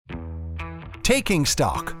Taking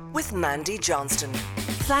Stock with Mandy Johnston.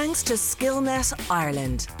 Thanks to Skillnet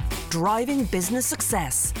Ireland, driving business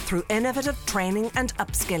success through innovative training and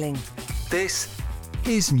upskilling. This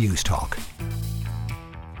is News Talk.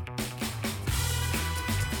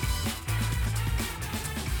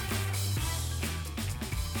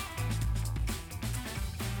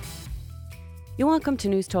 You're welcome to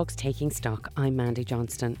News Talk's Taking Stock. I'm Mandy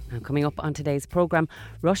Johnston. Now, coming up on today's programme,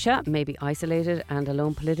 Russia may be isolated and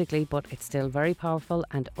alone politically, but it's still very powerful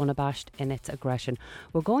and unabashed in its aggression.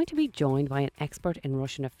 We're going to be joined by an expert in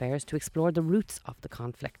Russian affairs to explore the roots of the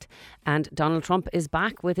conflict. And Donald Trump is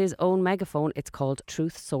back with his own megaphone. It's called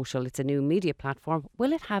Truth Social. It's a new media platform.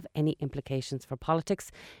 Will it have any implications for politics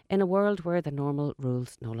in a world where the normal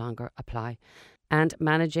rules no longer apply? And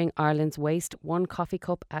managing Ireland's waste one coffee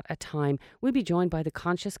cup at a time. We'll be joined by the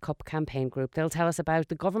Conscious Cup campaign group. They'll tell us about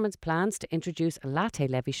the government's plans to introduce a latte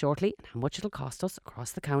levy shortly and how much it'll cost us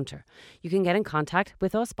across the counter. You can get in contact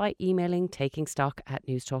with us by emailing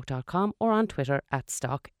takingstock@newstalk.com or on Twitter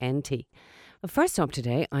 @StockNT. Well, first up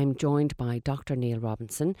today, I'm joined by Dr. Neil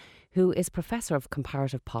Robinson, who is Professor of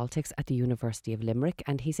Comparative Politics at the University of Limerick,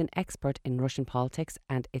 and he's an expert in Russian politics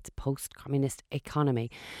and its post-communist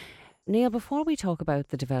economy. Neil, before we talk about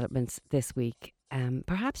the developments this week,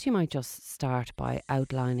 perhaps you might just start by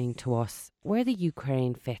outlining to us where the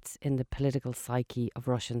Ukraine fits in the political psyche of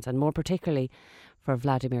Russians, and more particularly for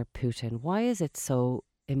Vladimir Putin. Why is it so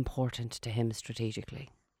important to him strategically?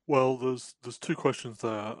 Well, there's two questions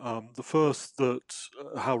there. The first, that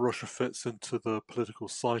how Russia fits into the political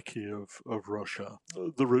psyche of Russia.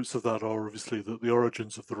 The roots of that are obviously that the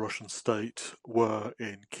origins of the Russian state were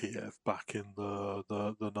in Kiev back in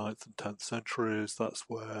the 9th and 10th centuries. That's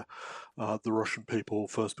where the Russian people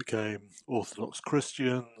first became Orthodox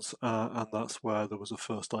Christians, and that's where there was a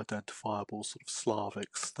first identifiable sort of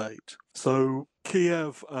Slavic state. So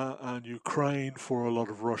Kiev and Ukraine, for a lot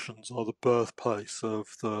of Russians, are the birthplace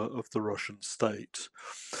of the Russian state,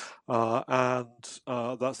 and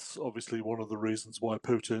that's obviously one of the reasons why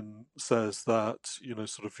Putin says that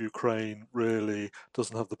sort of Ukraine really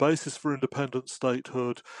doesn't have the basis for independent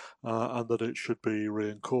statehood, and that it should be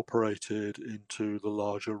reincorporated into the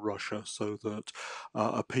larger Russia, so that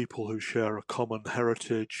a people who share a common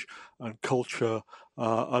heritage and culture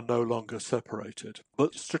are no longer separated.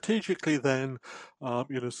 But strategically then,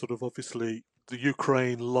 sort of obviously the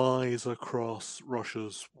Ukraine lies across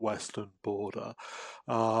Russia's western border.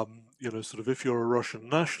 Sort of if you're a Russian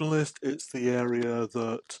nationalist, it's the area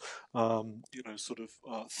that,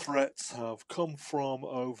 threats have come from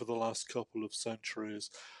over the last couple of centuries,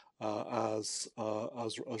 as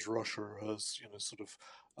Russia has,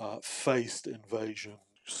 faced invasion.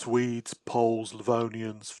 Swedes, Poles,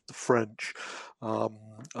 Livonians, the French,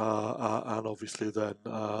 and obviously then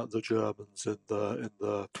the Germans in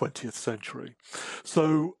the 20th century.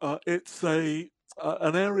 So it's an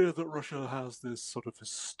area that Russia has this sort of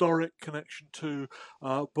historic connection to,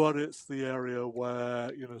 but it's the area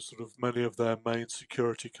where sort of many of their main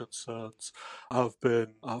security concerns have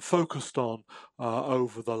been focused on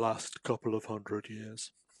over the last couple of 100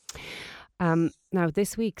 years. Now,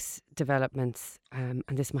 this week's developments, and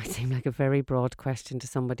this might seem like a very broad question to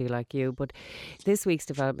somebody like you, but this week's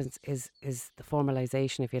developments is the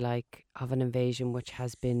formalisation, if you like, of an invasion which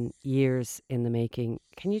has been years in the making.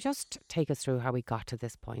 Can you just take us through how we got to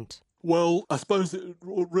this point? Well, I suppose it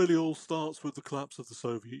really all starts with the collapse of the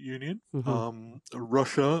Soviet Union. Mm-hmm.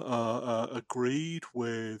 Russia agreed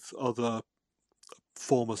with other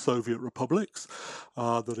former Soviet republics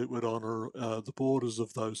that it would honour the borders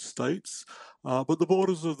of those states, but the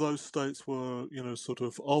borders of those states were, sort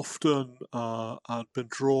of often had been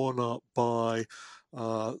drawn up by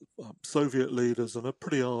Soviet leaders in a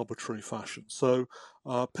pretty arbitrary fashion. So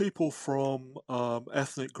people from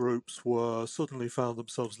ethnic groups were suddenly found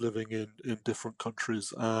themselves living in different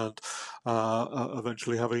countries and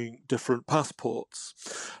eventually having different passports.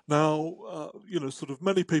 Now, sort of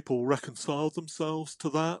many people reconciled themselves to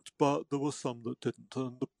that, but there were some that didn't.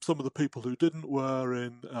 And some of the people who didn't were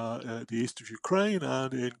in the east of Ukraine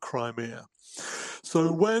and in Crimea.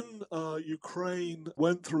 So when Ukraine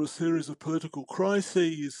went through a series of political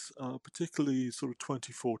crises, particularly sort of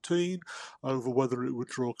 2014, over whether it would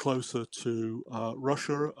draw closer to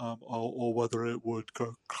Russia or whether it would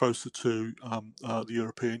go closer to the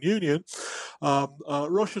European Union,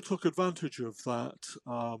 Russia took advantage of that,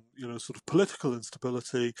 sort of political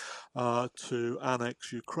instability to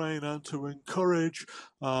annex Ukraine and to encourage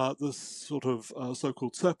the sort of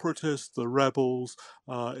so-called separatists, the rebels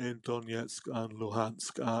in Donetsk and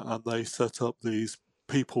Luhansk, and they set up these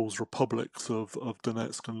People's Republics of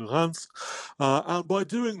Donetsk and Luhansk. And by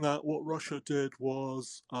doing that, what Russia did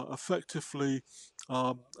was effectively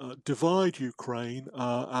divide Ukraine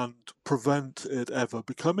and prevent it ever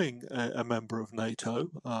becoming a member of NATO,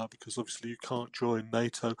 because obviously you can't join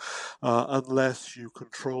NATO unless you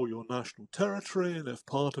control your national territory, and if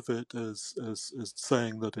part of it is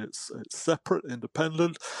saying that it's separate,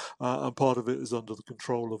 independent, and part of it is under the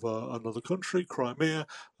control of another country, Crimea,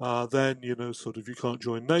 then sort of you can't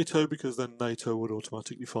join NATO, because then NATO would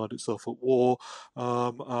automatically find itself at war,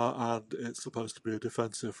 and it's supposed to be a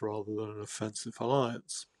defensive rather than an offensive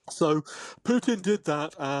alliance. So Putin did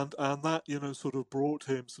that, and that sort of brought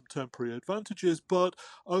him some temporary advantages, but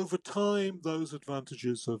over time those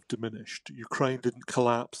advantages have diminished. Ukraine didn't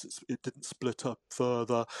collapse; it didn't split up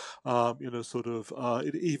further.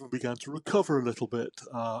 It even began to recover a little bit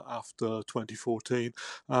after 2014,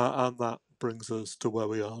 and that brings us to where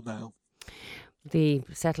we are now. The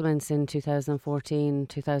settlements in 2014,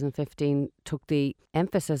 2015 took the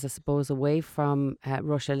emphasis, I suppose, away from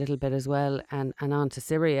Russia a little bit as well, and on to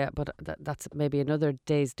Syria, but that's maybe another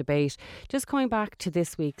day's debate. Just coming back to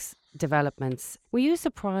this week's developments, were you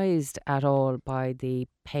surprised at all by the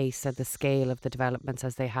pace and the scale of the developments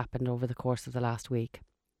as they happened over the course of the last week?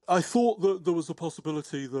 I thought that there was a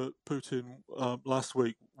possibility that Putin last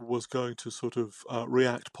week was going to sort of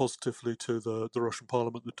react positively to the Russian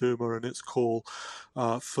Parliament, the Duma, and its call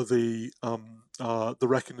for the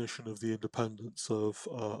recognition of the independence of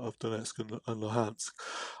Donetsk and Luhansk.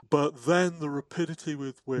 But then the rapidity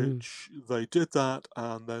with which they did that,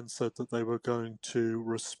 and then said that they were going to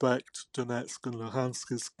respect Donetsk and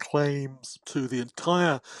Luhansk's claims to the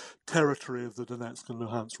entire territory of the Donetsk and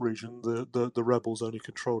Luhansk region. The rebels only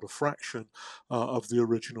controlled a fraction of the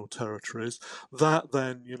original territories. That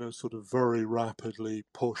then, sort of very rapidly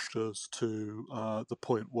pushed us to the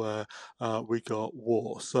point where we got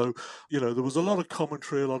war. So, there was a lot of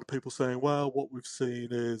commentary, a lot of people saying, well, what we've seen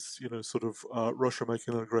is, Russia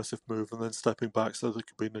making an aggressive move and then stepping back so there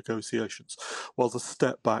could be negotiations. Well, the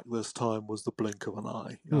step back this time was the blink of an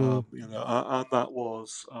eye, and that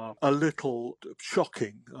was a little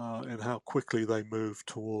shocking in how quickly they moved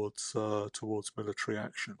towards military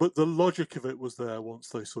action. But the logic of it was there once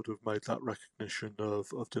they sort of made that recognition of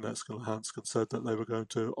Donetsk and Luhansk and said that they were going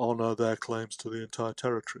to honour their claims to the entire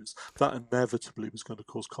territories. That inevitably was going to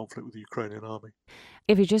cause conflict with the Ukrainian army.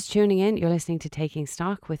 If you're just tuning in, you're listening to Taking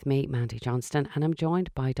Stock with me, Mandy Johnston, and I'm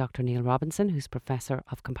joined by Dr. Neil Robinson, who's Professor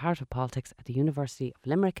of Comparative Politics at the University of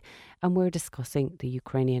Limerick, and we're discussing the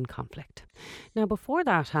Ukrainian conflict. Now, before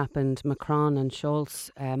that happened, Macron and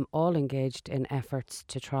Scholz all engaged in efforts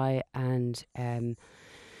to try and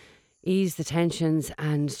ease the tensions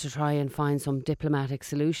and to try and find some diplomatic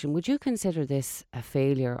solution. Would you consider this a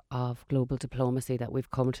failure of global diplomacy that we've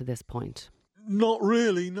come to this point? Not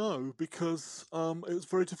really, no, because it was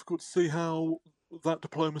very difficult to see how that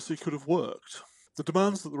diplomacy could have worked. The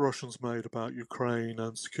demands that the Russians made about Ukraine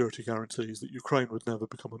and security guarantees that Ukraine would never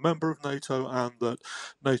become a member of NATO and that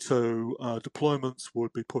NATO deployments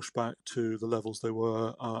would be pushed back to the levels they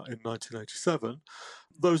were in 1987,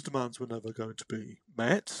 those demands were never going to be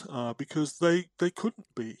met because they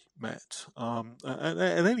couldn't be met. And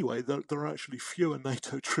anyway, there are actually fewer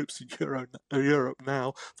NATO troops in Europe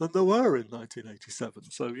now than there were in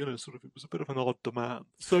 1987. So, sort of it was a bit of an odd demand.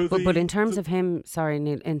 So, but in terms of him, sorry,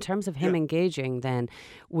 Neil, in terms of him engaging then,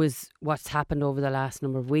 was what's happened over the last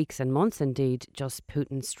number of weeks and months indeed just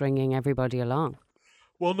Putin stringing everybody along?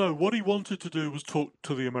 Well, no, what he wanted to do was talk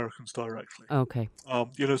to the Americans directly. Okay.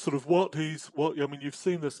 Sort of you've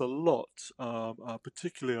seen this a lot,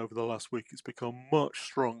 particularly over the last week. It's become much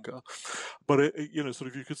stronger. But,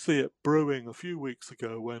 you could see it brewing a few weeks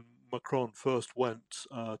ago when Macron first went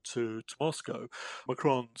to Moscow.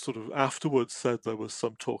 Macron sort of afterwards said there was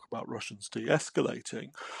some talk about Russians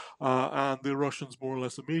de-escalating, and the Russians more or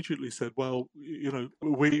less immediately said, well,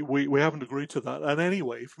 we haven't agreed to that. And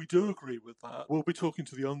anyway, if we do agree with that, we'll be talking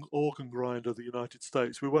to the organ grinder of the United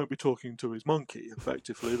States. We won't be talking to his monkey,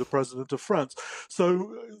 effectively, the president of France.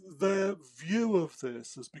 So their view of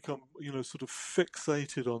this has become, sort of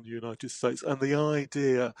fixated on the United States and the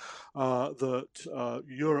idea that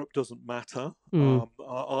Europe doesn't matter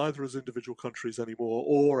either as individual countries anymore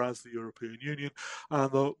or as the European Union,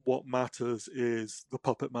 and that what matters is the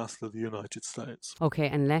puppet master of the United States. Okay,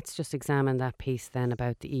 and let's just examine that piece then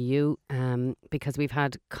about the EU, because we've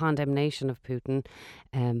had condemnation of Putin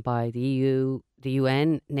by the EU, the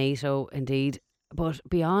UN, NATO indeed. But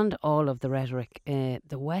beyond all of the rhetoric,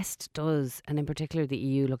 the West does, and in particular the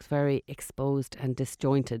EU, looks very exposed and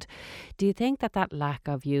disjointed. Do you think that lack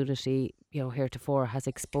of unity, heretofore has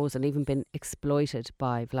exposed and even been exploited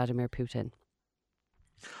by Vladimir Putin?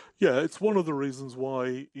 Yeah, it's one of the reasons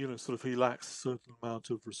why sort of he lacks a certain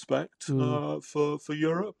amount of respect Mm. for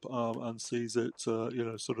Europe, and sees it,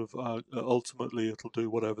 sort of ultimately it'll do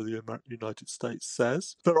whatever the United States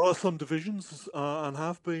says. There are some divisions, and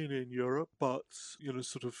have been in Europe, but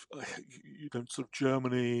sort of sort of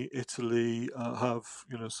Germany, Italy have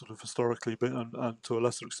sort of historically been, and to a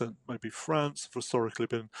lesser extent maybe France have historically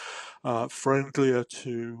been friendlier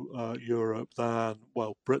to Europe than,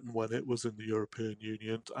 well, Britain when it was in the European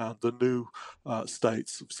Union, and the new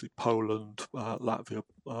states, obviously Poland, Latvia,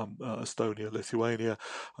 Estonia, Lithuania,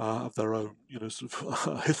 have their own, sort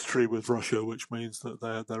of history with Russia, which means that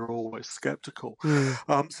they're always sceptical.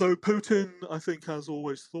 Mm. So Putin, I think, has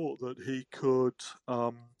always thought that he could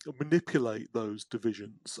manipulate those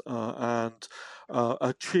divisions and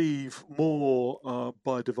achieve more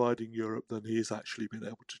by dividing Europe than he has actually been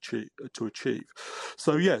able to achieve.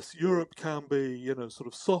 So yes, Europe can be, sort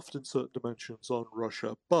of soft in certain dimensions on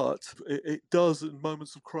Russia, but it does, in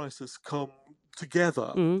moments of crisis, come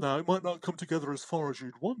together. Mm. Now, it might not come together as far as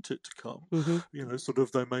you'd want it to come. Mm-hmm. Sort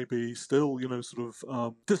of there may be still, sort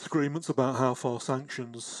of disagreements about how far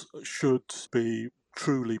sanctions should be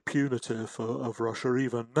truly punitive of Russia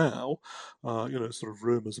even now. Sort of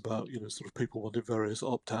rumours about, sort of people wanting various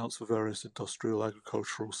opt-outs for various industrial,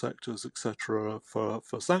 agricultural sectors, etc., for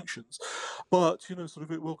sanctions. But, sort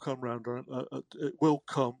of it will come round, it will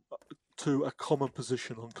come to a common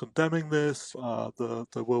position on condemning this.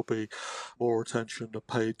 There will be more attention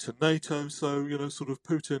paid to NATO. So, sort of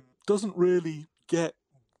Putin doesn't really get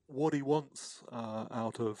what he wants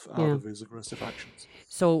out Yeah. of his aggressive actions.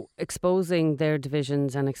 So exposing their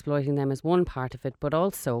divisions and exploiting them is one part of it, but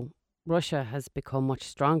also Russia has become much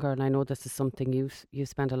stronger, and I know this is something you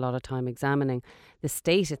spent a lot of time examining. The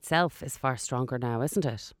state itself is far stronger now, isn't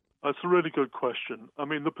it? That's a really good question. I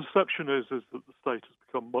mean, the perception is that the state has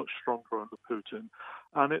become much stronger under Putin,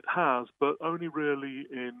 and it has, but only really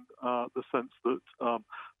in the sense that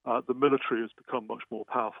the military has become much more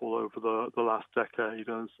powerful over the last decade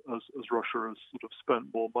as Russia has sort of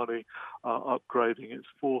spent more money upgrading its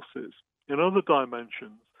forces. In other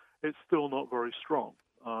dimensions, it's still not very strong.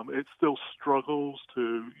 It still struggles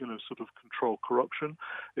to, sort of control corruption.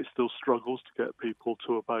 It still struggles to get people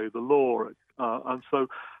to obey the law, and so,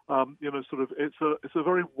 sort of, it's a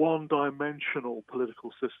very one-dimensional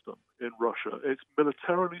political system in Russia. It's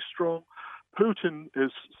militarily strong. Putin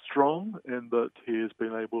is strong in that he has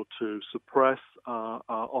been able to suppress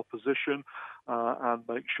opposition and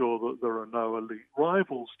make sure that there are no elite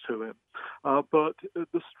rivals to him. But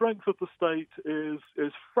the strength of the state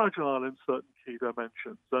is fragile in certain key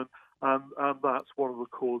dimensions, and that's one of the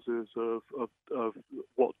causes of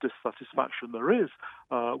what dissatisfaction there is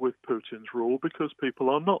with Putin's rule, because people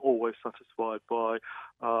are not always satisfied by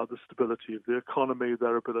the stability of the economy,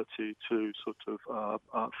 their ability to sort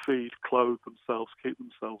of feed, clothe themselves, keep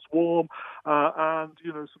themselves warm, and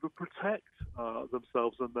sort of protect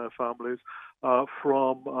themselves and their families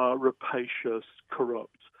from rapacious,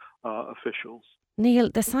 corrupt officials.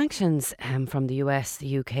 Neil, the sanctions from the US,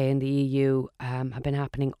 the UK and the EU have been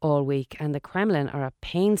happening all week, and the Kremlin are at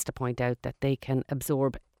pains to point out that they can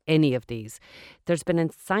absorb any of these. There's been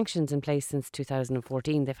sanctions in place since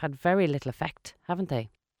 2014. They've had very little effect, haven't they?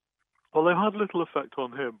 Well, they've had little effect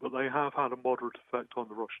on him, but they have had a moderate effect on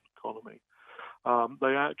the Russian economy.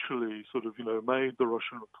 They actually sort of, made the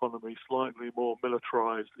Russian economy slightly more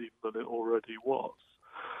militarized even than it already was.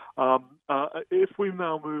 If we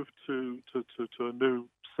now move to a new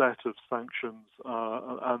set of sanctions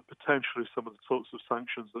and potentially some of the sorts of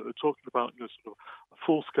sanctions that are talking about, sort of a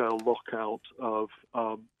full-scale lockout of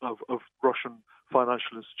Russian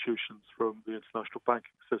financial institutions from the international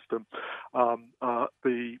banking system,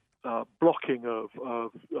 the blocking of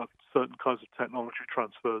certain kinds of technology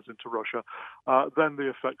transfers into Russia, then the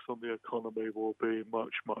effects on the economy will be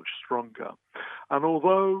much, much stronger. And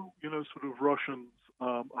although, sort of Russians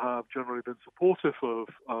have generally been supportive of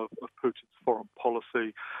Putin's foreign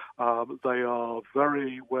policy, they are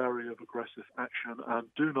very wary of aggressive action and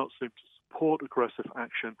do not seem to support aggressive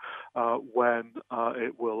action when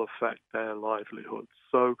it will affect their livelihoods.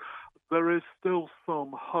 So there is still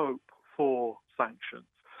some hope for sanctions,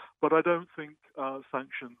 but I don't think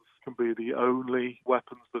sanctions can be the only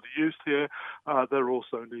weapons that are used here. There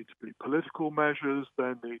also need to be political measures.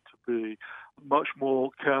 There need to be much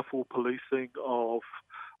more careful policing of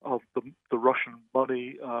the Russian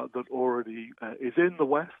money that already is in the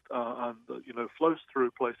West and flows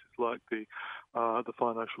through places like the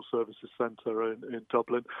Financial Services Centre in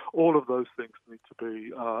Dublin. All of those things need to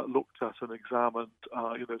be looked at and examined.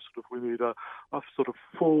 We need a sort of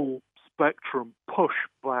full spectrum push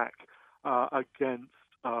back against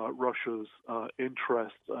Russia's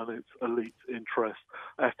interests and its elite interests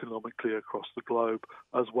economically across the globe,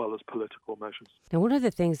 as well as political measures. Now, one of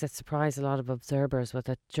the things that surprised a lot of observers was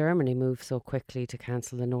that Germany moved so quickly to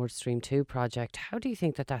cancel the Nord Stream 2 project. How do you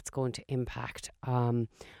think that that's going to impact on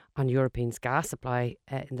Europe's gas supply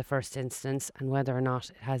in the first instance, and whether or not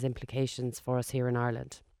it has implications for us here in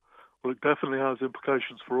Ireland? Well, it definitely has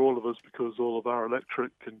implications for all of us, because all of our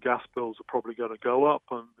electric and gas bills are probably going to go up,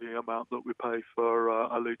 and the amount that we pay for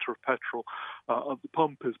a litre of petrol at the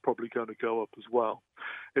pump is probably going to go up as well.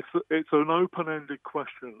 It's an open-ended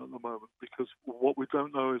question at the moment, because what we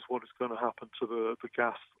don't know is what is going to happen to the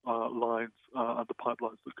gas lines and the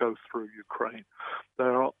pipelines that go through Ukraine.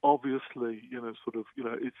 There are obviously,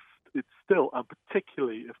 it's still, and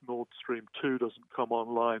particularly if Nord Stream 2 doesn't come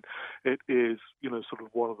online, it is, sort of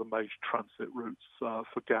one of the major transit routes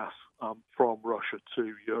for gas from Russia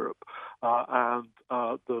to Europe. And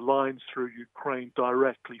the lines through Ukraine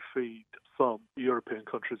directly feed some European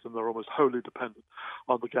countries, and they're almost wholly dependent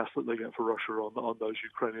on the gas that they get for Russia on those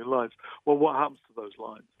Ukrainian lines. Well, what happens to those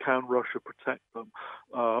lines? Can Russia protect them?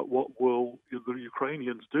 What will the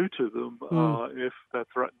Ukrainians do to them if they're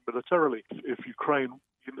threatened militarily? If Ukraine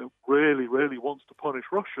really, really wants to punish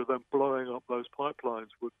Russia, then blowing up those pipelines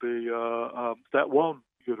would be step one,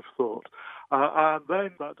 you'd have thought. And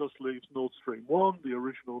then that just leaves Nord Stream 1, the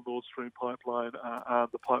original Nord Stream pipeline, and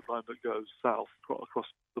the pipeline that goes south across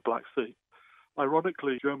the Black Sea.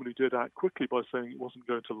 Ironically, Germany did act quickly by saying it wasn't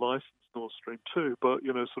going to license Nord Stream 2, but,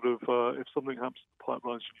 if something happens to the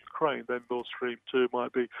pipelines in Ukraine, then Nord Stream 2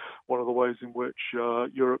 might be one of the ways in which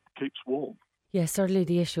Europe keeps warm. Yes, certainly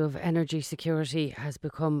the issue of energy security has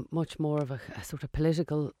become much more of a sort of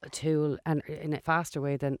political tool, and in a faster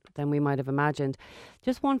way than we might have imagined.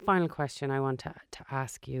 Just one final question I want to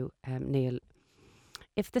ask you, Neil.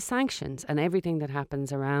 If the sanctions and everything that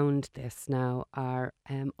happens around this now are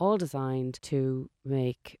all designed to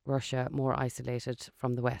make Russia more isolated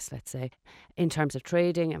from the West, let's say, in terms of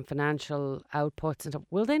trading and financial outputs and stuff,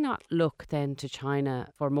 will they not look then to China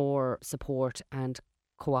for more support and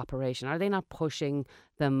cooperation? Are they not pushing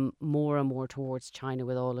them more and more towards China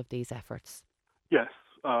with all of these efforts? Yes,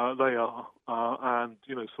 they are. And,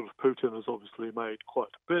 Putin has obviously made quite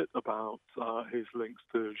a bit about his links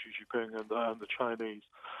to Xi Jinping and the Chinese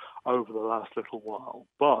over the last little while.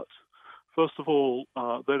 But first of all,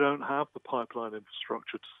 they don't have the pipeline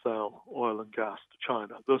infrastructure to sell oil and gas to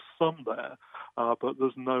China. There's some there, but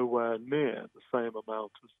there's nowhere near the same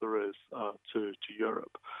amount as there is to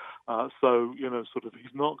Europe. So,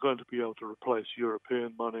 he's not going to be able to replace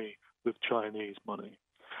European money with Chinese money.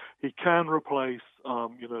 He can replace,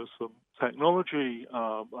 some technology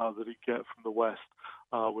that he'd get from the West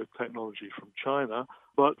with technology from China,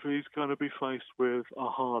 but he's going to be faced with a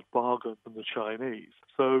hard bargain from the Chinese.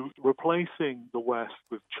 So replacing the West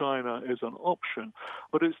with China is an option,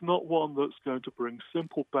 but it's not one that's going to bring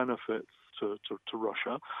simple benefits to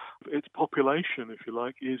Russia. Its population, if you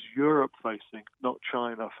like, is Europe facing, not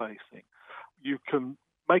China facing. You can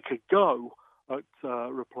make a go at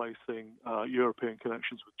replacing European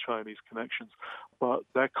connections with Chinese connections, but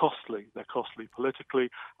they're costly. They're costly politically,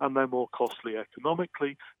 and they're more costly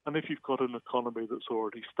economically. And if you've got an economy that's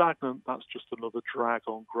already stagnant, that's just another drag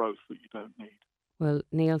on growth that you don't need. Well,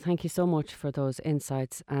 Neil, thank you so much for those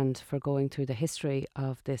insights and for going through the history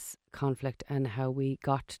of this conflict and how we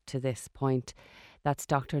got to this point. That's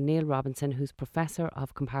Dr. Neil Robinson, who's Professor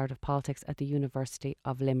of Comparative Politics at the University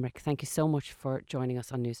of Limerick. Thank you so much for joining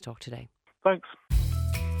us on News Talk today. Thanks.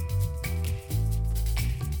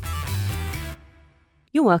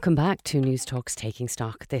 You're welcome back to News Talk's Taking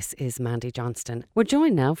Stock. This is Mandy Johnston. We're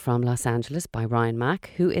joined now from Los Angeles by Ryan Mack,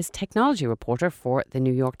 who is technology reporter for the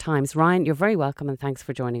New York Times. Ryan, you're very welcome and thanks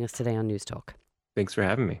for joining us today on News Talk. Thanks for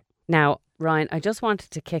having me. Now, Ryan, I just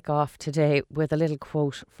wanted to kick off today with a little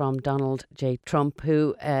quote from Donald J. Trump,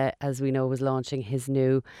 who, as we know, was launching his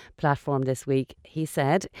new platform this week. He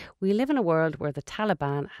said, "We live in a world where the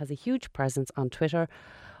Taliban has a huge presence on Twitter,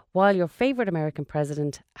 while your favourite American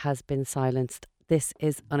president has been silenced. This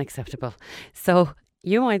is unacceptable." So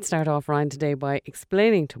you might start off, Ryan, today by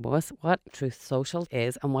explaining to us what Truth Social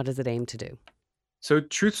is and what does it aim to do. So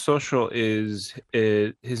Truth Social is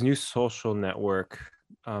his new social network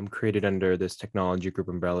created under this technology group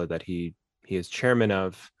umbrella that he is chairman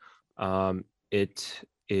of. It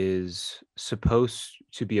is supposed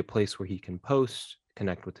to be a place where he can post,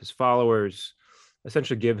 connect with his followers,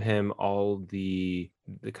 essentially give him all the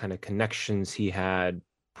kind of connections he had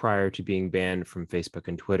prior to being banned from Facebook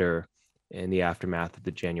and Twitter in the aftermath of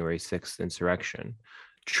the January 6th insurrection.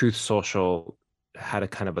 Truth Social had a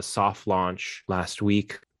kind of a soft launch last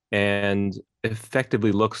week and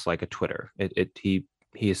effectively looks like a Twitter. He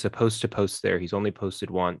he is supposed to post there. He's only posted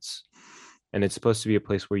once, and it's supposed to be a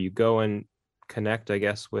place where you go and connect, I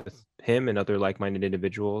guess, with him and other like-minded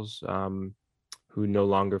individuals who no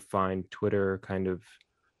longer find Twitter kind of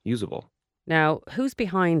usable. Now, who's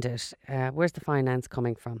behind it? Where's the finance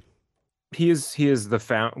coming from? He is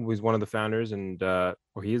was one of the founders, and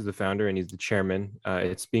or he is the founder and he's the chairman.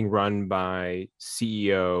 It's being run by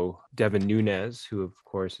CEO Devin Nunes, who of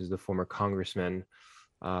course is the former congressman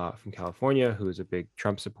from California, who is a big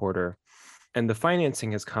Trump supporter. And the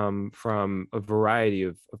financing has come from a variety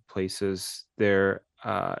of places. There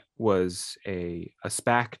was a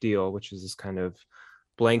SPAC deal, which is this kind of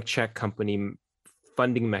blank check company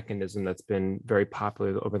funding mechanism that's been very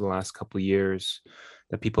popular over the last couple of years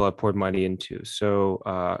that people have poured money into. So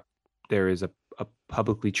there is a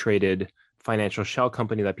publicly traded financial shell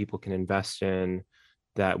company that people can invest in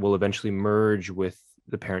that will eventually merge with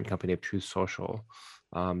the parent company of Truth Social,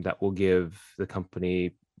 that will give the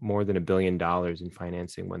company more than $1 billion in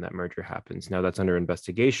financing when that merger happens. Now that's under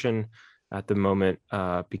investigation at the moment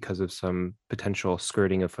because of some potential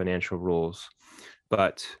skirting of financial rules,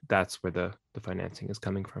 but that's where the financing is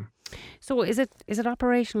coming from. So is it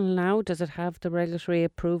operational now? Does it have the regulatory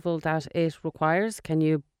approval that it requires? Can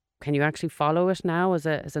you actually follow it now as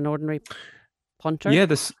an ordinary punter? Yeah,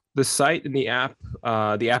 the site and the app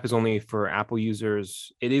is only for Apple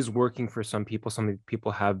users. It is working for some people. Some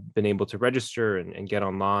people have been able to register and get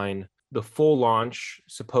online. The full launch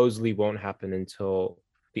supposedly won't happen until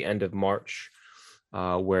the end of March,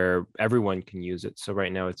 where everyone can use it. So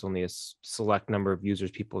right now it's only a select number of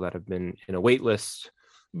users, people that have been in a wait list.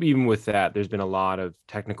 Even with that, there's been a lot of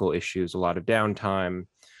technical issues, a lot of downtime,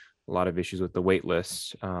 a lot of issues with the wait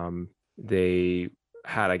list. They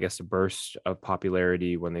had, I guess, a burst of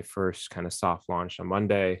popularity when they first kind of soft launched on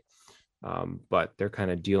Monday, but they're kind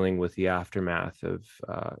of dealing with the aftermath of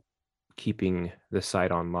keeping the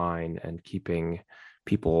site online and keeping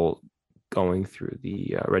people going through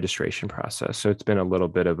the registration process. So it's been a little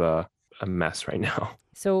bit of a mess right now.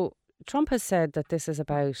 So Trump has said that this is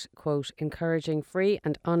about, quote, encouraging free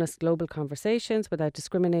and honest global conversations without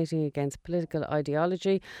discriminating against political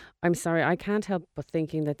ideology. I'm sorry, I can't help but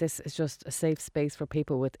thinking that this is just a safe space for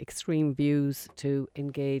people with extreme views to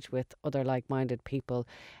engage with other like-minded people.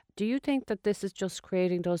 Do you think that this is just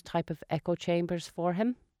creating those type of echo chambers for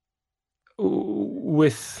him?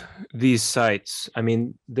 With these sites, I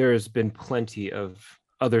mean, there's been plenty of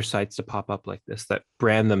other sites to pop up like this that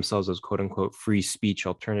brand themselves as quote unquote free speech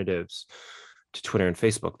alternatives to Twitter and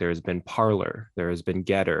Facebook. There has been Parler, there has been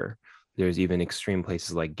Getter, there's even extreme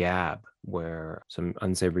places like Gab, where some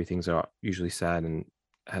unsavory things are usually said and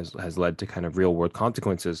has led to kind of real world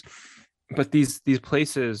consequences. But these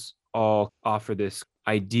places all offer this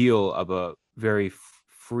ideal of a very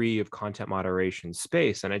free of content moderation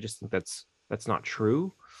space, and I just think that's not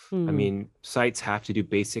true. I mean, sites have to do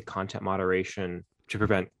basic content moderation to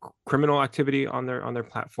prevent criminal activity on their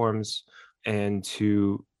platforms and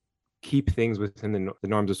to keep things within the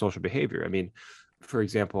norms of social behavior. I mean, for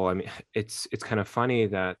example, I mean, it's kind of funny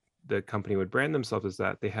that the company would brand themselves as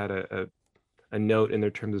that. They had a note in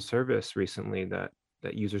their terms of service recently that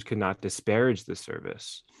users could not disparage the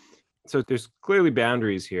service. So there's clearly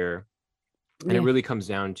boundaries here, and it really comes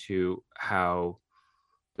down to how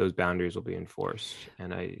those boundaries will be enforced.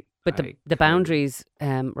 And the boundaries,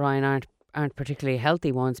 Ryan, aren't particularly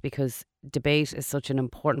healthy ones, because debate is such an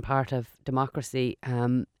important part of democracy,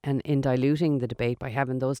 and in diluting the debate by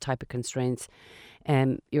having those type of constraints,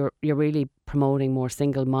 you're really promoting more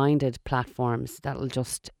single-minded platforms that'll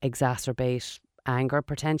just exacerbate anger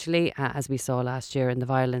potentially, as we saw last year in the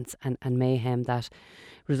violence and mayhem that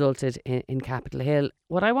resulted in Capitol Hill.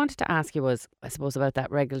 What I wanted to ask you was, I suppose, about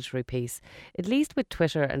that regulatory piece. At least with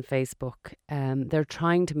Twitter and Facebook, they're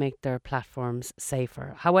trying to make their platforms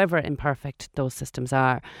safer, however imperfect those systems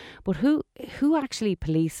are. But who actually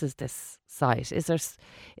polices this site? Is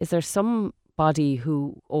there somebody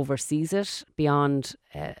who oversees it beyond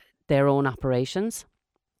their own operations?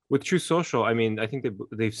 With Truth Social, I mean, I think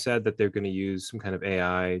they've said that they're going to use some kind of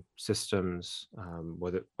AI systems,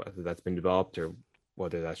 whether that's been developed or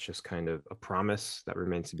whether that's just kind of a promise that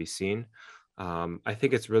remains to be seen. I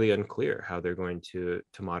think it's really unclear how they're going to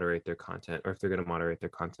moderate their content, or if they're going to moderate their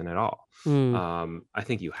content at all. I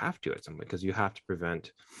think you have to at some point, because you have to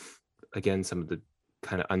prevent, again, some of the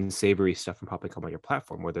kind of unsavory stuff from popping up on your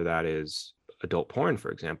platform, whether that is adult porn,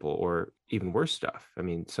 for example, or even worse stuff. I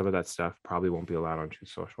mean, some of that stuff probably won't be allowed on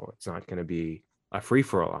Truth Social. It's not going to be a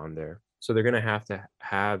free-for-all on there. So they're going to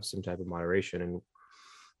have some type of moderation. And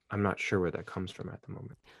I'm not sure where that comes from at the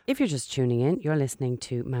moment. If you're just tuning in, you're listening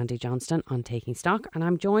to Mandy Johnston on Taking Stock, and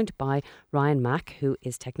I'm joined by Ryan Mack, who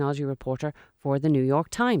is technology reporter for the New York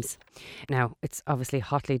Times. Now, it's obviously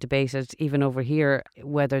hotly debated, even over here,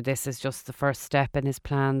 whether this is just the first step in his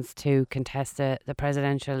plans to contest the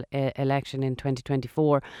presidential election in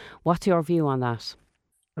 2024. What's your view on that?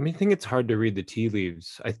 I mean, I think it's hard to read the tea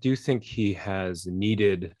leaves. I do think he has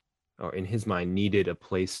needed, or in his mind, needed a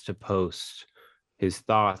place to post his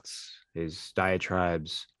thoughts, his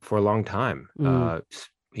diatribes for a long time.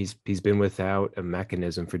 He's been without a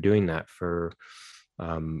mechanism for doing that for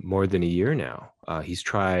more than a year now. He's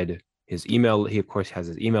tried his email. He of course has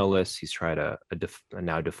his email list. He's tried a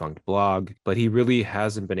now defunct blog, but he really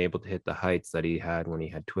hasn't been able to hit the heights that he had when he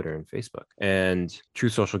had Twitter and Facebook. And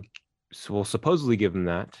Truth Social will supposedly give him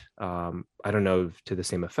that. I don't know to the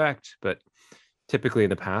same effect, but typically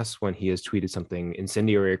in the past, when he has tweeted something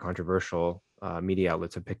incendiary or controversial, media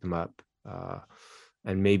outlets have picked him up,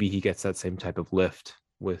 and maybe he gets that same type of lift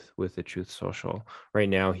with the Truth Social. Right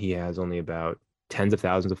now, he has only about tens of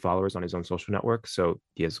thousands of followers on his own social network, so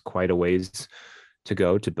he has quite a ways to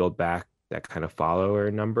go to build back that kind of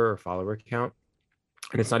follower number or follower count.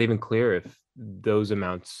 And it's not even clear if those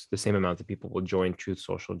amounts, the same amount of people, will join Truth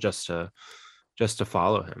Social just to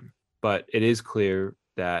follow him. But it is clear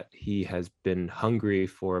that he has been hungry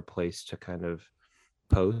for a place to kind of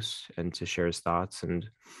post and to share his thoughts, and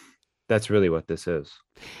that's really what this is.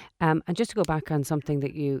 And just to go back on something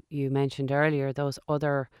that you mentioned earlier, those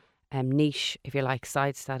other niche, if you like,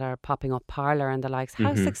 sites that are popping up, Parler and the likes,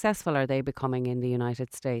 how successful are they becoming in the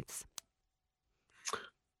United States?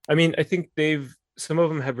 I mean, I think some of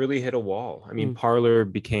them have really hit a wall. I mean, Parler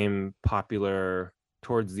became popular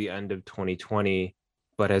towards the end of 2020,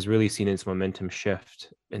 but has really seen its momentum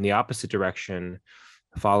shift in the opposite direction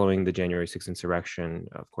following the January 6th insurrection.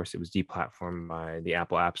 Of course, it was deplatformed by the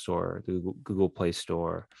Apple App Store, the Google Play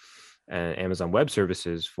Store, and Amazon Web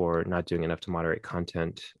Services for not doing enough to moderate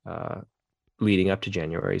content leading up to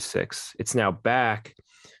January 6th. It's now back,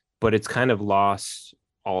 but it's kind of lost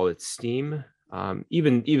all its steam.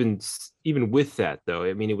 Even with that, though,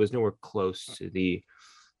 I mean, it was nowhere close to the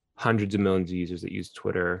hundreds of millions of users that use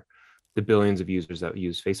Twitter, the billions of users that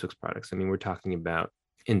use Facebook's products. I mean, we're talking about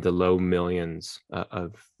in the low millions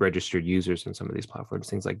of registered users on some of these platforms,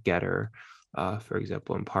 things like Getter, for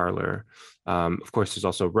example, and Parler. Of course, there's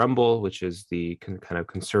also Rumble, which is the kind of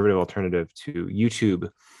conservative alternative to YouTube,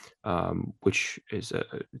 which is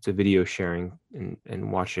it's a video sharing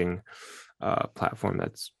and watching platform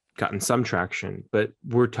that's gotten some traction, but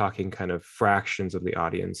we're talking kind of fractions of the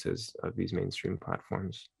audiences of these mainstream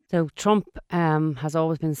platforms. So Trump has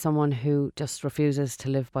always been someone who just refuses to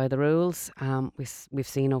live by the rules. We've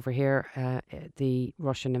seen over here the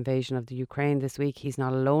Russian invasion of the Ukraine this week. He's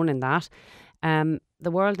not alone in that.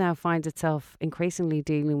 The world now finds itself increasingly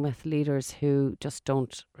dealing with leaders who just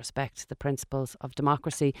don't respect the principles of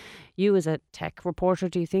democracy. You as a tech reporter,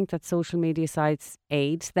 do you think that social media sites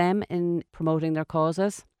aid them in promoting their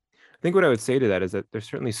causes? I think what I would say to that is that there's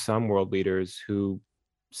certainly some world leaders who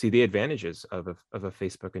see the advantages of a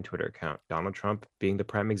Facebook and Twitter account. Donald Trump being the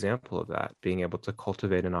prime example of that, being able to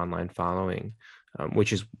cultivate an online following,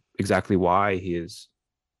 which is exactly why he is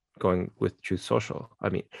going with Truth Social. I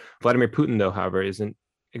mean, Vladimir Putin, though, however, isn't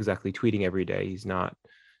exactly tweeting every day. He's not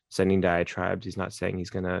sending diatribes. He's not saying he's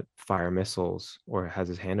going to fire missiles or has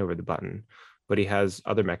his hand over the button, but he has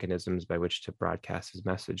other mechanisms by which to broadcast his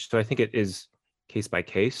message. So I think it is case by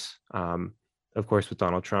case. Of course, with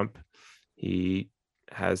Donald Trump, he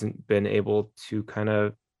hasn't been able to kind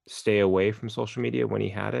of stay away from social media when he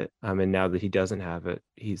had it. And now that he doesn't have it,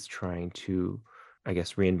 he's trying to, I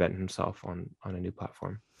guess, reinvent himself on a new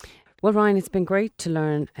platform. Well, Ryan, it's been great to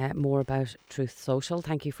learn more about Truth Social.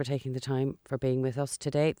 Thank you for taking the time for being with us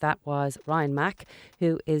today. That was Ryan Mack,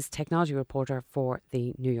 who is technology reporter for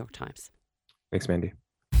the New York Times. Thanks, Mandy.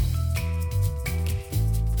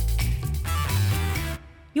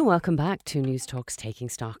 You're welcome back to News Talk's Taking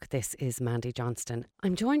Stock. This is Mandy Johnston.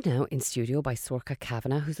 I'm joined now in studio by Sorcha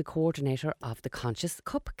Kavanagh, who's the coordinator of the Conscious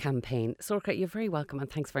Cup campaign. Sorcha, you're very welcome and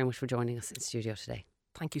thanks very much for joining us in studio today.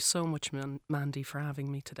 Thank you so much, Mandy, for having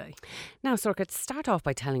me today. Now, Sorcha, start off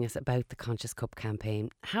by telling us about the Conscious Cup campaign.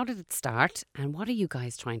 How did it start and what are you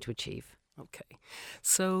guys trying to achieve? Okay.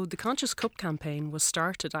 So the Conscious Cup campaign was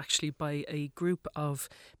started actually by a group of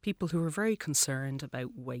people who were very concerned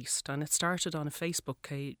about waste. And it started on a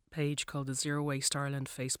Facebook page called the Zero Waste Ireland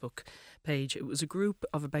Facebook page. It was a group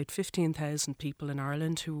of about 15,000 people in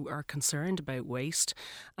Ireland who are concerned about waste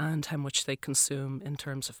and how much they consume in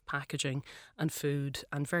terms of packaging and food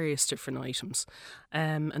and various different items.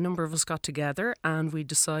 A number of us got together and we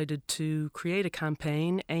decided to create a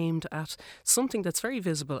campaign aimed at something that's very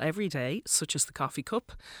visible every day, such as the coffee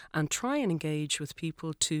cup, and try and engage with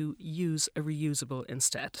people to use a reusable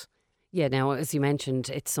instead. Yeah, now, as you mentioned,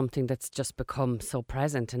 it's something that's just become so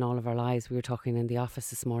present in all of our lives. We were talking in the office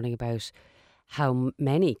this morning about how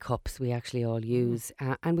many cups we actually all use.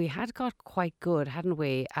 And we had got quite good, hadn't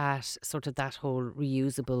we, at sort of that whole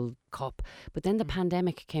reusable cup. But then the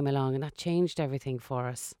pandemic came along and that changed everything for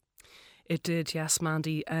us. It did, yes,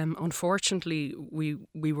 Mandy. Unfortunately, we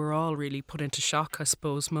were all really put into shock, I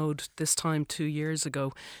suppose, mode this time 2 years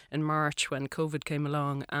ago in March when COVID came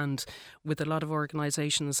along, and with a lot of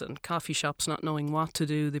organisations and coffee shops not knowing what to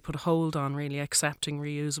do, they put a hold on really accepting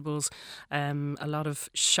reusables. A lot of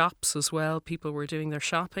shops as well, people were doing their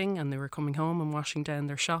shopping and they were coming home and washing down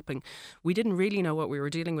their shopping. We didn't really know what we were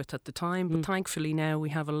dealing with at the time, but thankfully now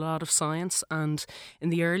we have a lot of science, and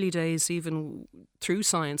in the early days, even through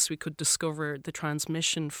science, we could discover the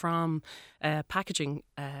transmission from packaging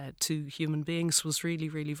to human beings was really,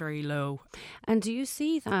 really very low. And do you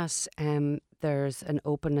see that there's an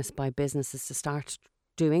openness by businesses to start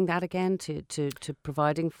doing that again, to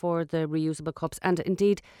providing for the reusable cups? And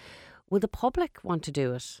indeed, will the public want to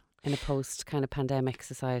do it in a post kind of pandemic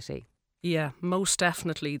society? Yeah, most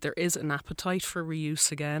definitely. There is an appetite for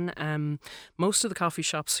reuse again. Most of the coffee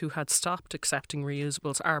shops who had stopped accepting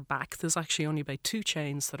reusables are back. There's actually only about 2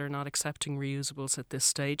 chains that are not accepting reusables at this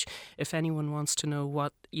stage. If anyone wants to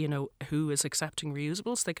know who is accepting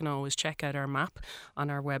reusables, they can always check out our map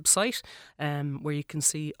on our website, where you can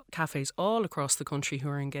see cafes all across the country who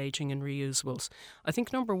are engaging in reusables. I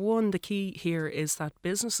think number one, the key here is that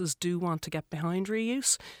businesses do want to get behind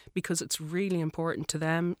reuse because it's really important to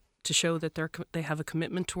them to show that they have a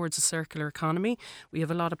commitment towards a circular economy. We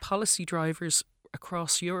have a lot of policy drivers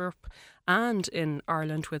across Europe and in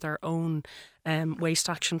Ireland with our own waste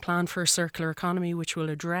action plan for a circular economy, which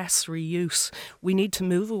will address reuse. We need to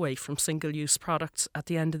move away from single-use products at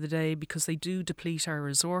the end of the day because they do deplete our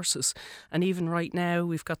resources. And even right now,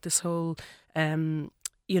 we've got this whole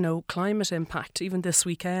climate impact. Even this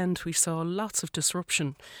weekend, we saw lots of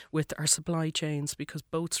disruption with our supply chains because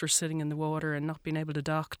boats were sitting in the water and not being able to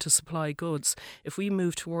dock to supply goods. If we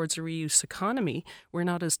move towards a reuse economy, we're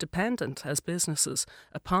not as dependent as businesses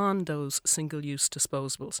upon those single-use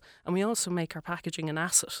disposables. And we also make our packaging an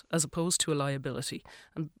asset as opposed to a liability.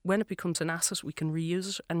 And when it becomes an asset, we can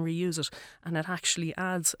reuse it, and it actually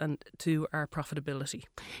adds to our profitability.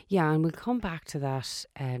 Yeah, and we'll come back to that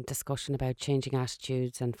discussion about changing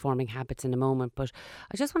attitudes and forming habits in a moment, but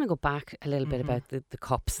I just want to go back a little bit about the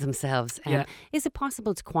cups themselves. Is it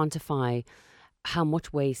possible to quantify how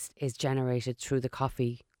much waste is generated through the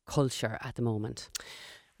coffee culture at the moment?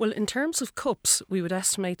 Well, in terms of cups, we would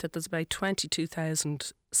estimate that there's about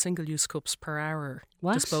 22,000 single-use cups per hour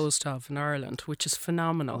disposed of in Ireland, which is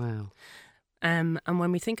phenomenal. Wow. And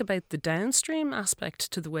when we think about the downstream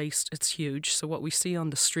aspect to the waste, it's huge. So what we see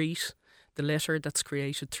on the street, the litter that's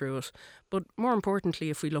created through it. But more importantly,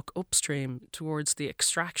 if we look upstream towards the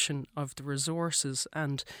extraction of the resources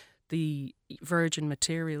and the virgin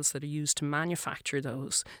materials that are used to manufacture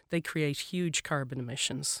those, they create huge carbon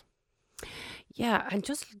emissions. Yeah, and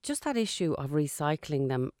just that issue of recycling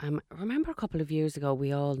them. Remember a couple of years ago,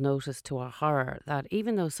 we all noticed to our horror that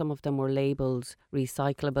even though some of them were labelled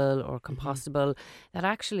recyclable or compostable, that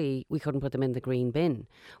actually we couldn't put them in the green bin.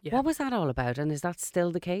 Yeah. What was that all about, and is that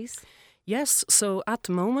still the case? Yes, so at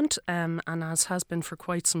the moment, and as has been for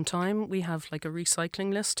quite some time, we have like a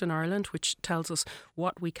recycling list in Ireland which tells us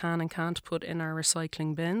what we can and can't put in our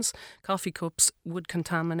recycling bins. Coffee cups would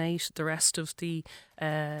contaminate the rest of the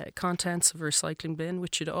contents of a recycling bin,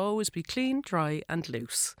 which should always be clean, dry and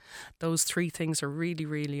loose. Those 3 things are really,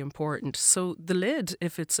 really important. So the lid,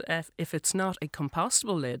 if it's not a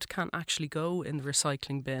compostable lid, can actually go in the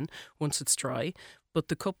recycling bin once it's dry. But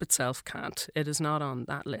the cup itself can't. It is not on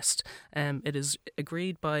that list. It is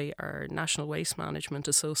agreed by our National Waste Management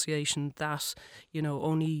Association that,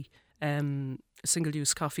 only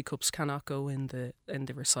single-use coffee cups cannot go in the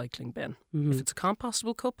recycling bin. If it's a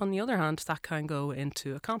compostable cup, on the other hand, that can go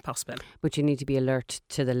into a compost bin. But you need to be alert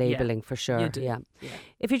to the labelling for sure. You do. Yeah.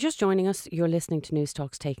 If you're just joining us, you're listening to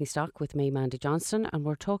Newstalk's Taking Stock with me, Mandy Johnston, and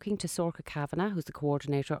we're talking to Sorcha Kavanagh, who's the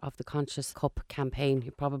coordinator of the Conscious Cup campaign.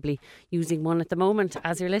 You're probably using one at the moment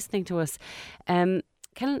as you're listening to us.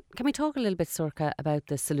 Can we talk a little bit, Sorcha, about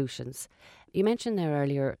the solutions? You mentioned there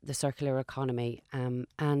earlier the circular economy,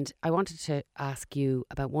 and I wanted to ask you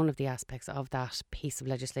about one of the aspects of that piece of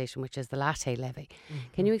legislation, which is the latte levy.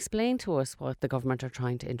 Can you explain to us what the government are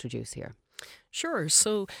trying to introduce here? Sure.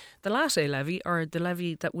 So the latte levy, or the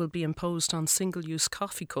levy that will be imposed on single-use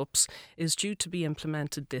coffee cups, is due to be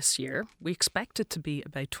implemented this year. We expect it to be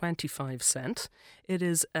about 25 cents. It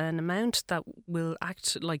is an amount that will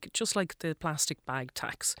act just like the plastic bag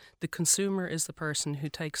tax. The consumer is the person who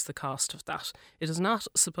takes the cost of that. It is not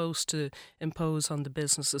supposed to impose on the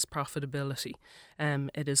business's profitability.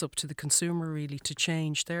 It is up to the consumer really to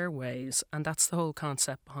change their ways, and that's the whole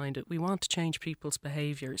concept behind it. We want to change people's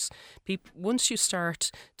behaviours. Once you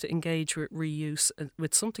start to engage with reuse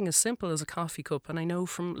with something as simple as a coffee cup, and I know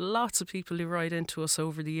from lots of people who write into us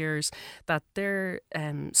over the years that their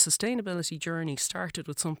sustainability journey started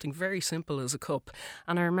with something very simple as a cup.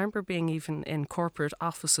 And I remember being even in corporate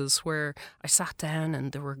offices where I sat down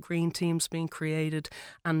and there were green teams being created,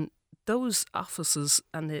 and those offices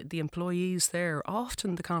and the employees there,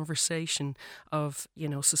 often the conversation of,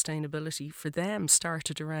 sustainability for them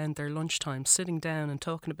started around their lunchtime, sitting down and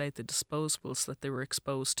talking about the disposables that they were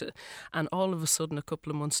exposed to. And all of a sudden, a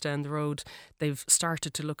couple of months down the road, they've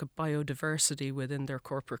started to look at biodiversity within their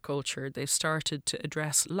corporate culture. They've started to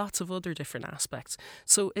address lots of other different aspects.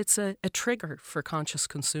 So it's a trigger for conscious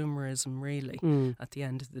consumerism, really, at the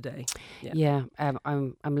end of the day. Yeah,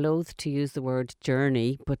 I'm loath to use the word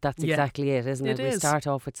journey, but that's exactly it, isn't it? We start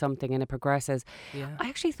off with something and it progresses. I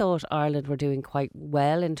actually thought Ireland were doing quite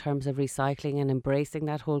well in terms of recycling and embracing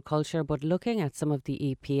that whole culture, but looking at some of the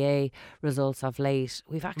EPA results of late,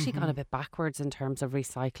 we've actually gone a bit backwards in terms of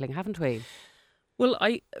recycling, haven't we? Well,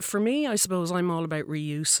 for me, I suppose I'm all about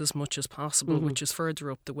reuse as much as possible, which is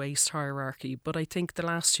further up the waste hierarchy. But I think the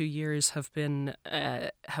last 2 years have been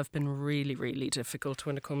really, really difficult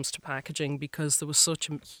when it comes to packaging, because there was such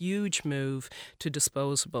a huge move to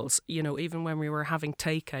disposables. Even when we were having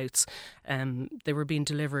takeouts, they were being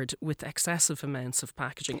delivered with excessive amounts of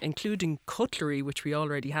packaging, including cutlery, which we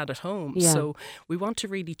already had at home. Yeah. So we want to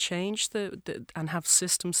really change and have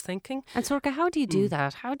systems thinking. And Sorcha, how do you do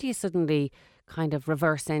that? How do you suddenly kind of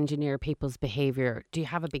reverse engineer people's behaviour? Do you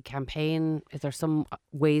have a big campaign? Is there some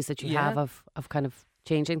ways that you have of kind of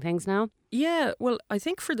changing things now? Yeah, well, I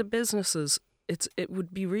think for the businesses, it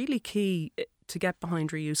would be really key to get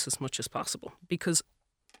behind reuse as much as possible, because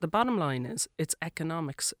the bottom line is it's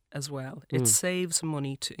economics as well. It saves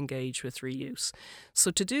money to engage with reuse.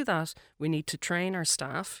 So to do that, we need to train our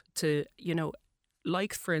staff to,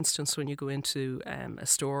 like, for instance, when you go into a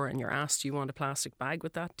store and you're asked, do you want a plastic bag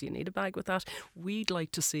with that? Do you need a bag with that? We'd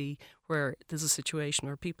like to see where there's a situation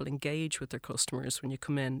where people engage with their customers when you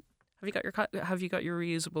come in. Have you got your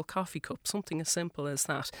reusable coffee cup? Something as simple as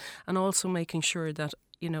that. And also making sure that,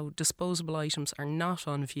 disposable items are not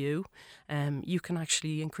on view. You can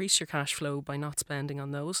actually increase your cash flow by not spending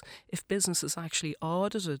on those. If businesses actually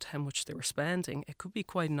audited how much they were spending, it could be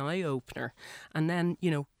quite an eye-opener. And then,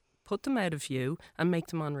 put them out of view and make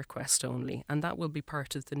them on request only. And that will be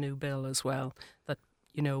part of the new bill as well, that,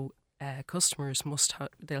 customers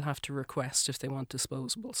they'll have to request if they want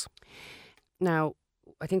disposables. Now,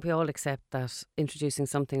 I think we all accept that introducing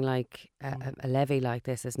something like a levy like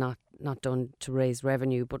this is not done to raise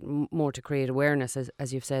revenue, but more to create awareness,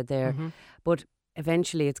 as you've said there. But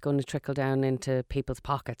eventually it's going to trickle down into people's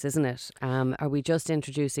pockets, isn't it? Are we just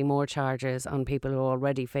introducing more charges on people who are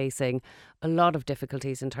already facing a lot of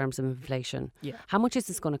difficulties in terms of inflation? Yeah. How much is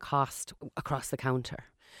this going to cost across the counter?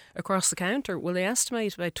 Across the counter? Well, they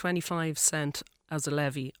estimate about 25 cents as a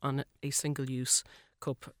levy on a single-use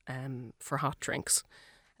cup for hot drinks.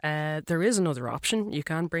 There is another option. You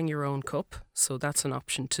can bring your own cup, so that's an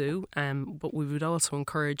option too. But we would also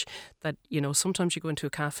encourage that, sometimes you go into a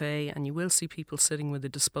cafe and you will see people sitting with a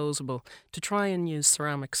disposable, to try and use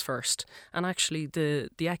ceramics first. And actually the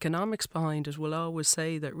economics behind it will always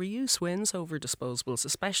say that reuse wins over disposables,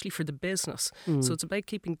 especially for the business. So it's about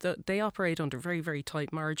keeping they operate under very, very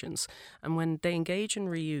tight margins. And when they engage in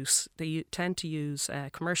reuse, they tend to use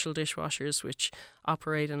commercial dishwashers, which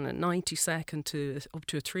operate in a 90-second to up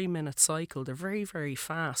to a 3-minute cycle. They're very, very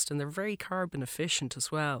fast and they're very carbon efficient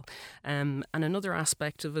as well. And another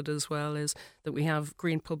aspect of it as well is that we have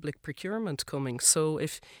green public procurement coming. So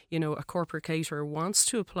if, a corporate caterer wants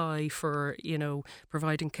to apply for,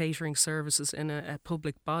 providing catering services in a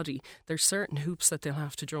public body, there's certain hoops that they'll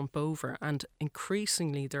have to jump over. And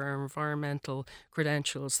increasingly there are environmental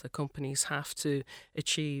credentials that companies have to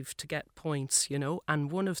achieve to get points,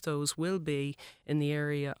 and one of those will be in the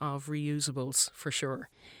area of reusables for sure.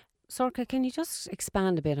 Sorcha, can you just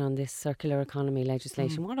expand a bit on this circular economy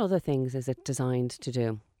legislation? What other things is it designed to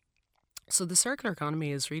do? So the circular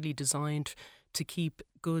economy is really designed to keep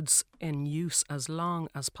goods in use as long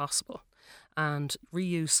as possible. And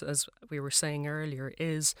reuse, as we were saying earlier,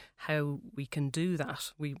 is how we can do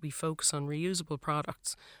that. We focus on reusable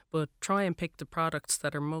products, but try and pick the products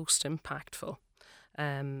that are most impactful.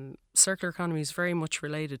 Circular economy is very much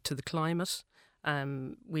related to the climate.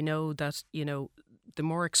 We know that, the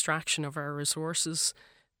more extraction of our resources,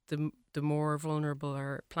 the more vulnerable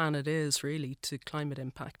our planet is really to climate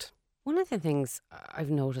impact. One of the things I've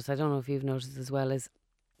noticed, I don't know if you've noticed as well, is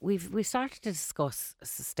we've started to discuss a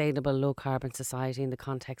sustainable low carbon society in the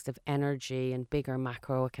context of energy and bigger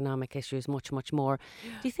macroeconomic issues much, much more.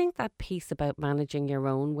 Yeah. Do you think that piece about managing your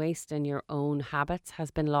own waste and your own habits has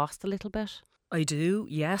been lost a little bit? I do,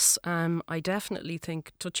 yes. I definitely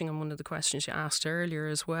think, touching on one of the questions you asked earlier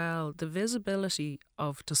as well, the visibility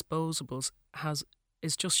of disposables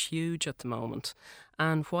is just huge at the moment.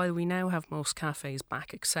 And while we now have most cafes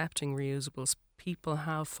back accepting reusables, people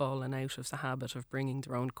have fallen out of the habit of bringing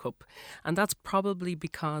their own cup. And that's probably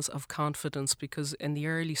because of confidence, because in the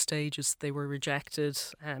early stages they were rejected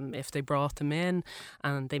if they brought them in,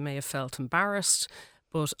 and they may have felt embarrassed.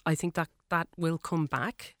 But I think that will come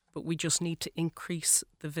back. But we just need to increase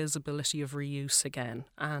the visibility of reuse again.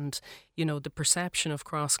 And, the perception of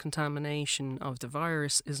cross-contamination of the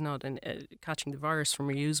virus is not catching the virus from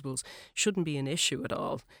reusables shouldn't be an issue at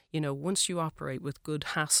all. Once you operate with good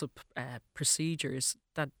HACCP procedures,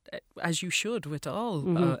 that as you should with all,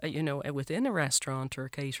 within a restaurant or a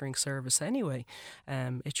catering service anyway,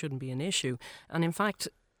 it shouldn't be an issue. And in fact,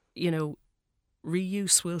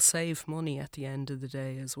 reuse will save money at the end of the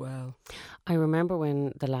day as well. I remember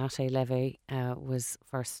when the latte levy was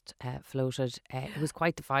first floated, it was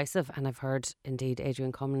quite divisive, and I've heard indeed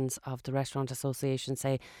Adrian Cummins of the Restaurant Association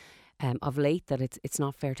say of late that it's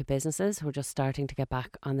not fair to businesses who are just starting to get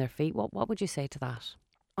back on their feet. What would you say to that?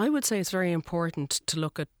 I would say it's very important to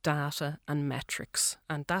look at data and metrics,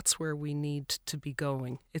 and that's where we need to be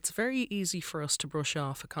going. It's very easy for us to brush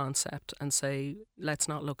off a concept and say, let's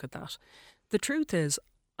not look at that. The truth is,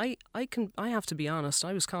 I have to be honest,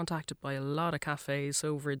 I was contacted by a lot of cafes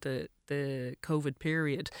over the COVID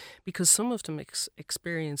period because some of them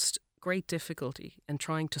experienced great difficulty in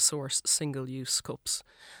trying to source single-use cups.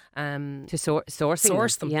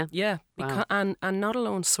 Source them? Yeah. Wow. And not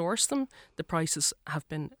alone source them, the prices have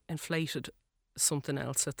been inflated something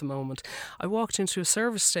else at the moment. I walked into a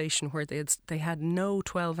service station where they had no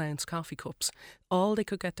 12-ounce coffee cups. All they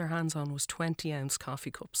could get their hands on was 20-ounce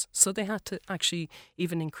coffee cups. So they had to actually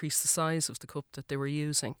even increase the size of the cup that they were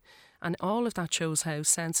using. And all of that shows how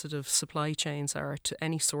sensitive supply chains are to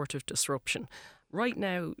any sort of disruption. Right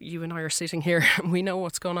now, you and I are sitting here and we know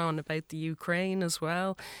what's going on about the Ukraine as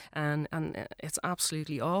well, and it's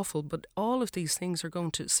absolutely awful. But all of these things are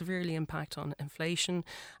going to severely impact on inflation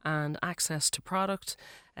and access to product.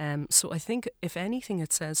 So I think, if anything,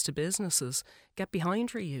 it says to businesses, get behind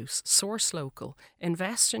reuse, source local,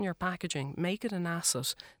 invest in your packaging, make it an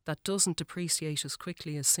asset that doesn't depreciate as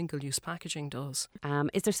quickly as single-use packaging does.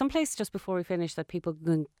 Is there some place, just before we finish, that people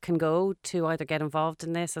can go to either get involved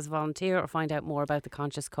in this as a volunteer or find out more about the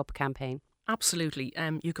Conscious Cup campaign? Absolutely.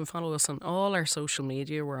 You can follow us on all our social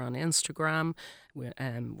media. We're on Instagram,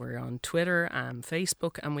 we're on Twitter,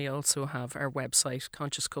 Facebook, and we also have our website,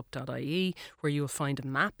 consciouscup.ie, where you'll find a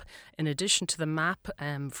map. In addition to the map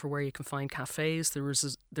for where you can find cafes,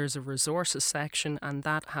 there's a resources section, and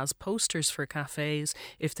that has posters for cafes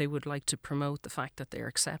if they would like to promote the fact that they're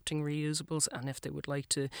accepting reusables, and if they would like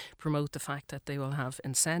to promote the fact that they will have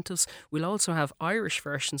incentives. We'll also have Irish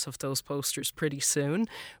versions of those posters pretty soon,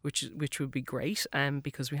 which would be great,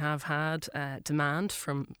 because we have had demand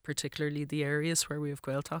from particularly the areas where we have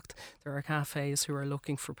Gaeltacht. There are cafes who are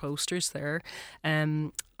looking for posters there.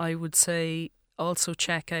 I would say also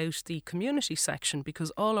check out the community section,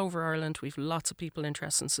 because all over Ireland we've lots of people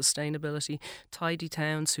interested in sustainability, tidy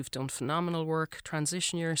towns who've done phenomenal work,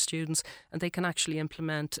 transition year students, and they can actually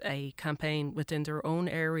implement a campaign within their own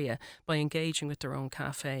area by engaging with their own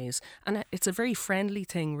cafes. And it's a very friendly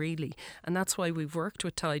thing, really, and that's why we've worked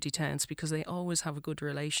with tidy towns, because they always have a good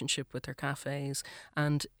relationship with their cafes,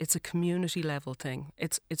 and it's a community level thing.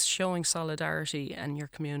 It's showing solidarity in your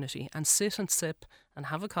community, and sit and sip and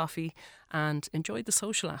have a coffee and enjoy the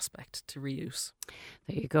social aspect to reuse.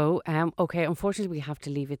 There you go. Okay, unfortunately we have to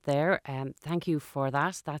leave it there. Thank you for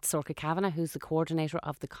that. That's Sorcha Kavanagh, who's the coordinator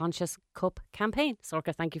of the Conscious Cup campaign.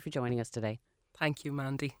 Sorcha, thank you for joining us today. Thank you,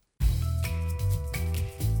 Mandy.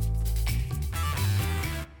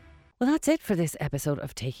 Well, that's it for this episode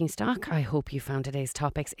of Taking Stock. I hope you found today's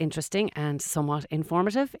topics interesting and somewhat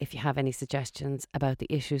informative. If you have any suggestions about the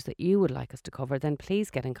issues that you would like us to cover, then please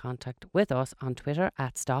get in contact with us on Twitter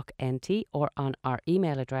 @StockNT or on our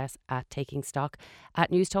email address at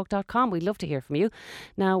takingstock@newstalk.com. We'd love to hear from you.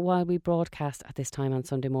 Now, while we broadcast at this time on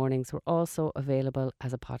Sunday mornings, we're also available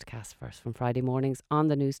as a podcast first from Friday mornings on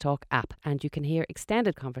the Newstalk app. And you can hear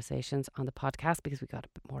extended conversations on the podcast because we got a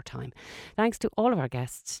bit more time. Thanks to all of our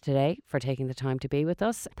guests today for taking the time to be with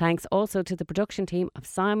us. Thanks also to the production team of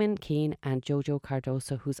Simon Keane and Jojo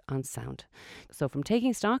Cardoso, who's on sound. So from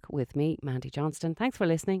Taking Stock with me, Mandy Johnston, thanks for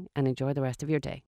listening and enjoy the rest of your day.